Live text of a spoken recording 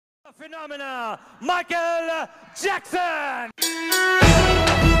Phenomena, Michael Jackson!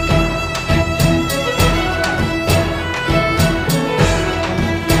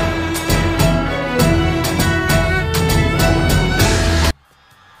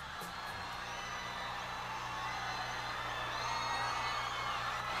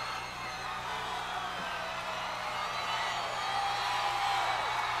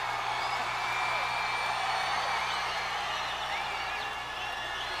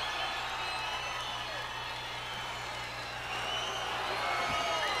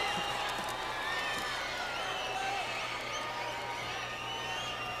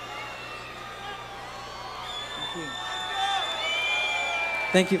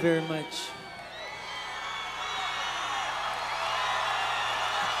 Thank you very much.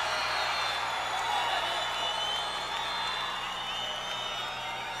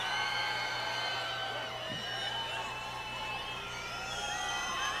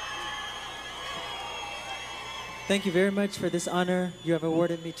 Thank you very much for this honor you have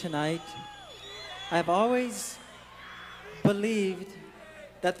awarded me tonight. I have always believed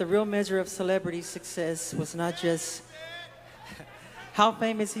that the real measure of celebrity success was not just how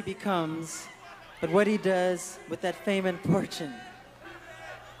famous he becomes, but what he does with that fame and fortune.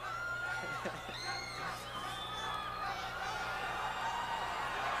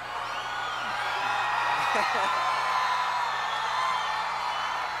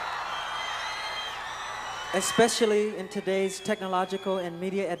 Especially in today's technological and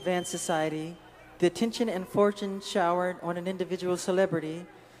media advanced society, the attention and fortune showered on an individual celebrity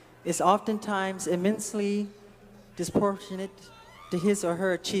is oftentimes immensely disproportionate to his or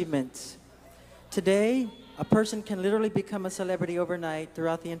her achievements. Today, a person can literally become a celebrity overnight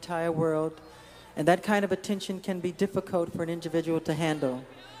throughout the entire world, and that kind of attention can be difficult for an individual to handle.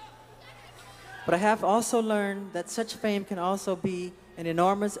 But I have also learned that such fame can also be an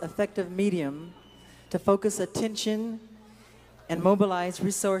enormous effective medium to focus attention and mobilize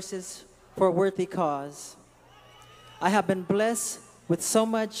resources for a worthy cause. I have been blessed with so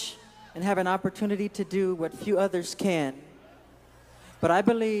much and have an opportunity to do what few others can. But I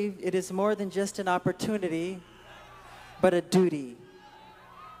believe it is more than just an opportunity, but a duty.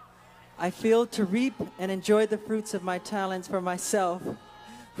 I feel to reap and enjoy the fruits of my talents for myself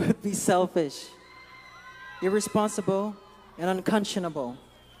would be selfish, irresponsible, and unconscionable.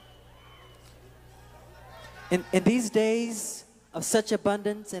 In these days of such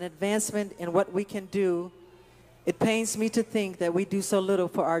abundance and advancement in what we can do, it pains me to think that we do so little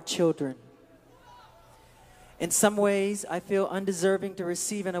for our children. In some ways, I feel undeserving to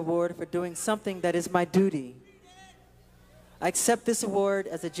receive an award for doing something that is my duty. I accept this award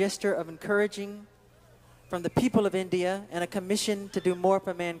as a gesture of encouraging from the people of India and a commission to do more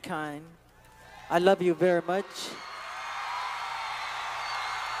for mankind. I love you very much.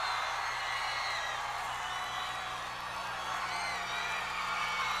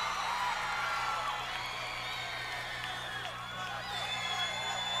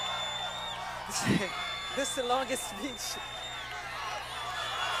 This is the longest speech.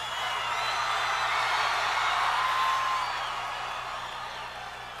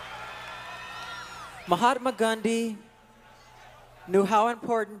 Mahatma Gandhi knew how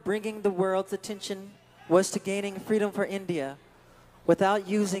important bringing the world's attention was to gaining freedom for India without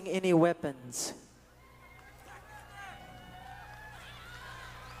using any weapons.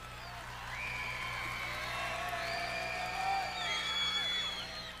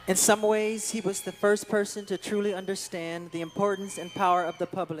 In some ways, he was the first person to truly understand the importance and power of the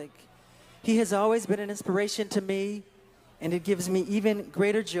public. He has always been an inspiration to me, and it gives me even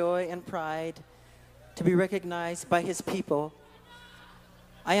greater joy and pride to be recognized by his people.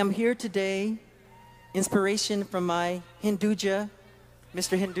 I am here today, inspiration from my Hinduja,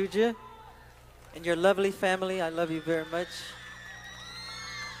 Mr. Hinduja, and your lovely family. I love you very much.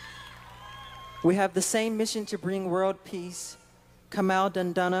 We have the same mission to bring world peace. Kamal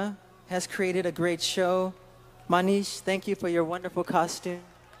Dandana has created a great show. Manish, thank you for your wonderful costume.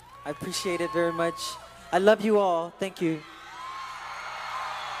 I appreciate it very much. I love you all. Thank you.